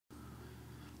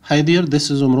Hi there, this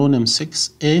is Omron M6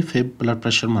 Afib blood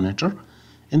pressure monitor.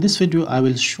 In this video, I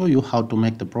will show you how to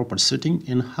make the proper setting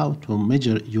and how to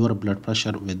measure your blood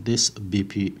pressure with this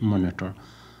BP monitor.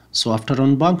 So after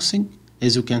unboxing,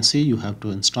 as you can see, you have to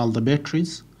install the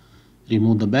batteries,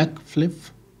 remove the back flip,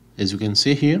 as you can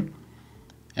see here,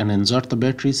 and insert the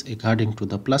batteries according to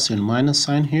the plus and minus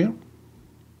sign here.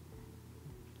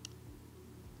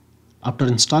 After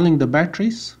installing the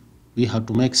batteries, we have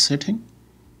to make setting.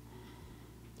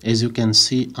 As you can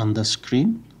see on the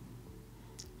screen,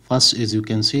 first, as you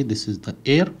can see, this is the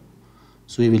air.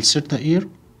 So we will set the air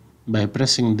by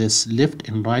pressing this left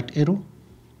and right arrow.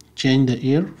 Change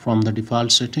the air from the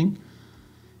default setting.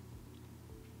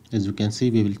 As you can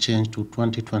see, we will change to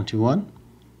 2021.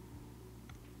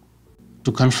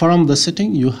 To confirm the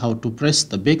setting, you have to press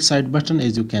the backside button.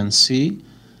 As you can see,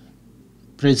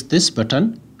 press this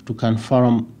button to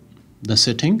confirm the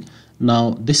setting.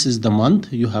 Now this is the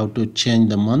month. You have to change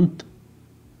the month.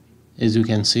 As you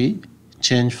can see,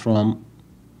 change from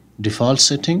default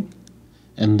setting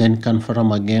and then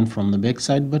confirm again from the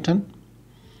backside button.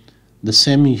 The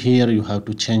same here, you have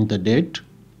to change the date,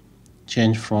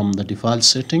 change from the default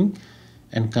setting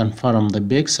and confirm the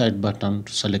backside button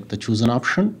to select the chosen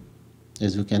option.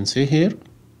 As you can see here,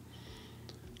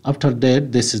 after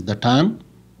that, this is the time.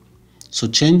 So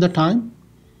change the time,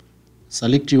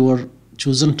 select your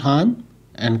chosen time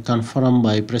and confirm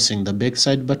by pressing the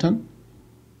backside button.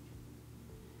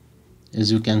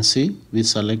 As you can see, we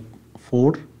select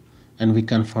 4 and we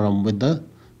confirm with the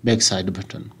backside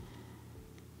button.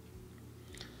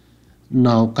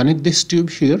 Now connect this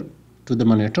tube here to the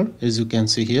monitor. As you can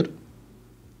see here,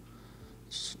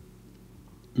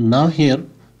 now here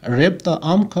wrap the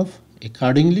arm cuff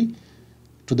accordingly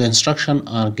to the instruction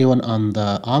are given on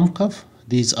the arm cuff.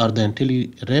 These are the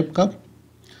anti-wrap cuff.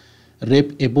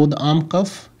 Wrap above the arm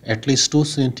cuff at least 2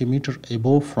 centimeters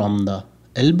above from the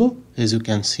elbow, as you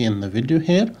can see in the video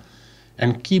here,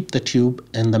 and keep the tube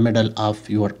in the middle of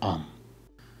your arm.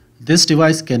 This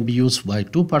device can be used by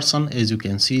 2 persons. As you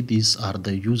can see, these are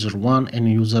the user 1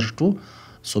 and user 2.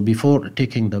 So before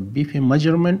taking the BP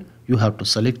measurement, you have to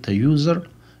select the user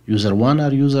 1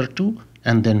 or user 2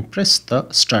 and then press the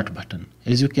start button.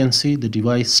 As you can see, the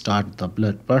device start the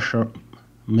blood pressure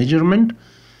measurement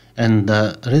and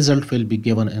the result will be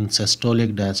given in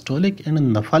systolic, diastolic and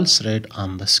in the pulse rate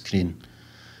on the screen.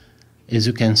 As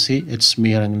you can see, it's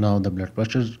measuring now the blood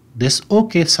pressure. This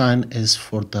OK sign is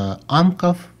for the arm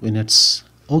cuff. When it's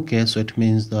OK, so it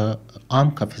means the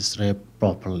arm cuff is wrapped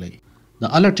properly.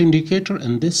 The alert indicator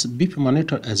in this BP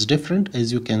monitor is different.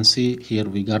 As you can see here,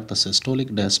 we got the systolic,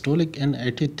 diastolic and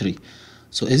 83.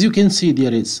 So as you can see,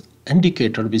 there is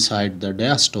indicator beside the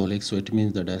diastolic, so it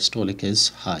means the diastolic is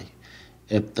high.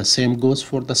 If the same goes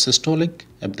for the systolic,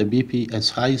 if the BP is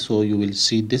high, so you will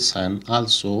see this sign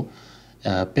also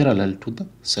parallel to the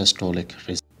systolic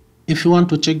result. If you want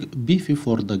to check BP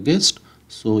for the guest,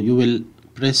 so you will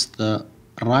press the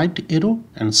right arrow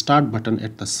and start button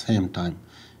at the same time,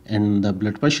 and the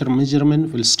blood pressure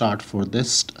measurement will start for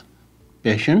this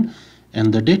patient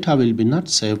and the data will be not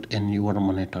saved in your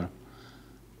monitor.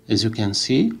 As you can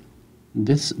see,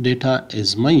 this data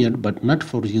is measured but not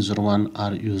for user 1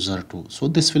 or user 2. So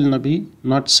this will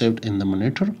not saved in the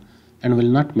monitor and will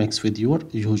not mix with your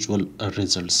usual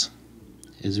results.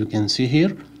 As you can see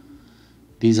here,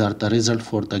 these are the result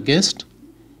for the guest,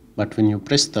 but when you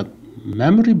press the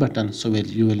memory button, so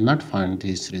you will not find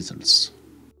these results.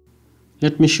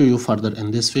 Let me show you further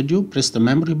in this video. Press the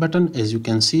memory button. As you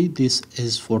can see, this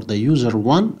is for the user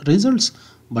 1 results,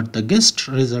 but the guest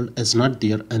result is not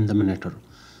there in the monitor.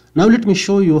 Now let me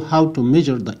show you how to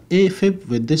measure the Afib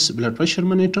with this blood pressure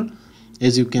monitor.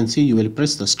 As you can see, you will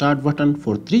press the start button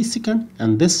for 3 seconds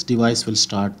and this device will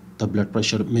start the blood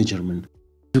pressure measurement.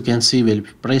 You can see we'll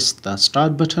press the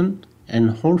start button and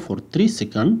hold for 3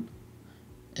 seconds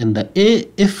and the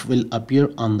AF will appear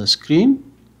on the screen.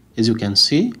 As you can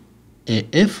see,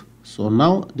 AF. So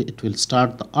now it will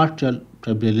start the arterial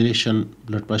fibrillation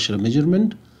blood pressure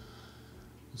measurement.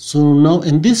 So now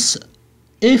in this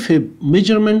Afib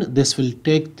measurement, this will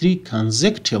take 3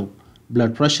 consecutive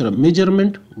blood pressure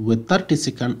measurement with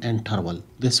 30-second interval.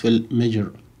 This will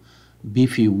measure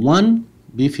BP1,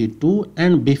 BP2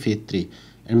 and BP3,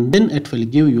 and then it will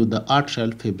give you the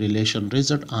arterial fibrillation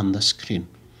result on the screen.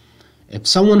 If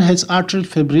someone has arterial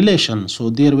fibrillation, so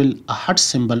there will a heart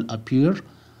symbol appear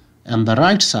on the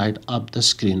right side of the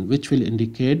screen, which will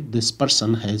indicate this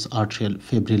person has arterial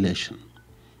fibrillation.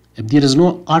 If there is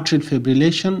no arterial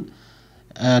fibrillation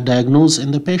diagnosed in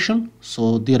the patient,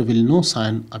 so there will no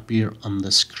sign appear on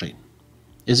the screen.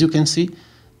 As you can see,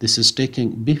 This is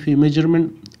taking BP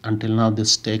measurement. Until now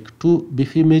this take 2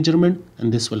 BP measurement,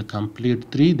 and this will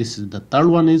complete 3. This is the third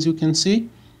one, as you can see.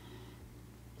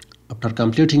 After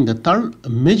completing the third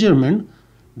measurement,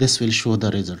 this will show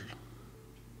the result.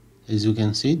 As you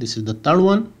can see, this is the third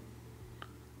one.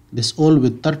 This all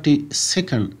with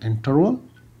 30-second interval,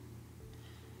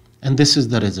 and this is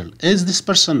the result. As this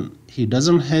person, he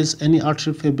doesn't has any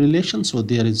atrial fibrillation, so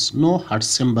there is no heart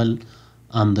symbol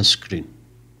on the screen.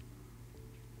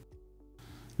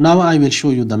 Now I will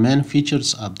show you the main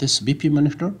features of this BP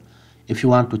monitor. If you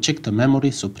want to check the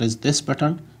memory, so press this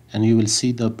button and you will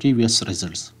see the previous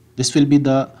results. This will be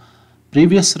the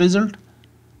previous result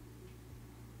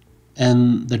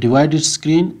and the divided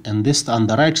screen, and this on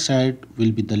the right side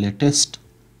will be the latest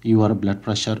your blood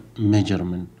pressure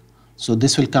measurement. So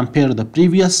this will compare the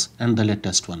previous and the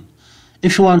latest one.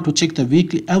 If you want to check the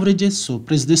weekly averages, so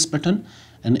press this button,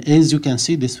 and as you can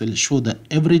see, this will show the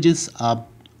averages of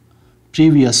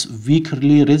previous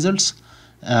weekly results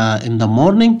in the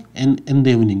morning and in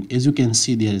the evening. As you can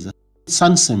see, there is a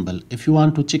sun symbol. If you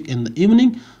want to check in the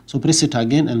evening, so press it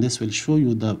again, and this will show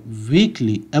you the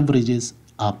weekly averages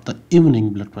of the evening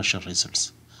blood pressure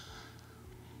results.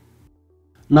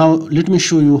 Now let me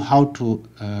show you how to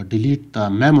delete the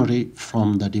memory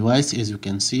from the device. As you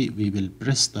can see, we will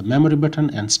press the memory button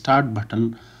and start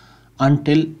button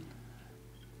until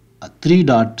 3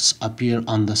 dots appear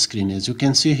on the screen, as you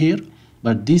can see here,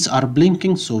 but these are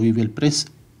blinking, so we will press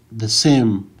the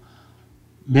same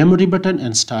memory button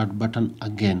and start button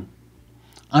again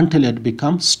until it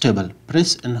becomes stable.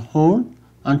 Press and hold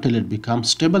until it becomes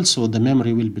stable, so the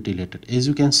memory will be deleted. As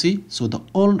you can see, so the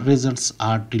all results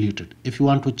are deleted. If you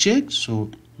want to check, so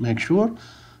make sure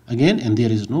again, and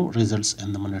there is no results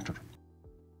in the monitor.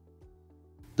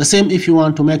 The same if you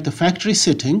want to make the factory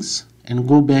settings and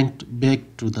go back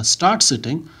to the start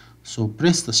setting, so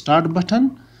press the start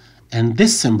button and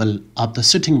this symbol of the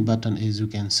setting button, as you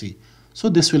can see. So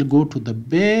this will go to the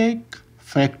back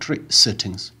factory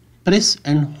settings. Press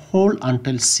and hold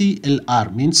until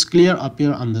CLR means clear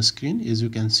appear on the screen, as you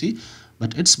can see,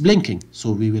 but it's blinking,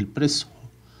 so we will press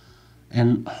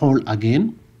and hold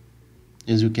again,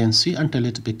 as you can see, until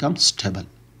it becomes stable,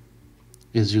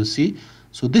 as you see.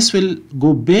 So this will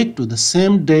go back to the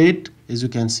same date. As you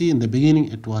can see, in the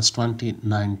beginning it was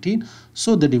 2019,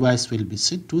 so the device will be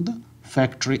set to the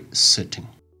factory setting.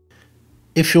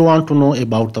 If you want to know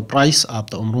about the price of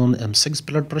the Omron M6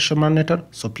 blood pressure monitor,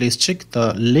 so please check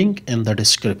the link in the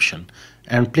description,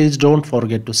 and please don't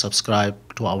forget to subscribe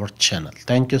to our channel.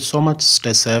 Thank you so much.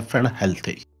 Stay safe and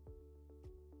healthy.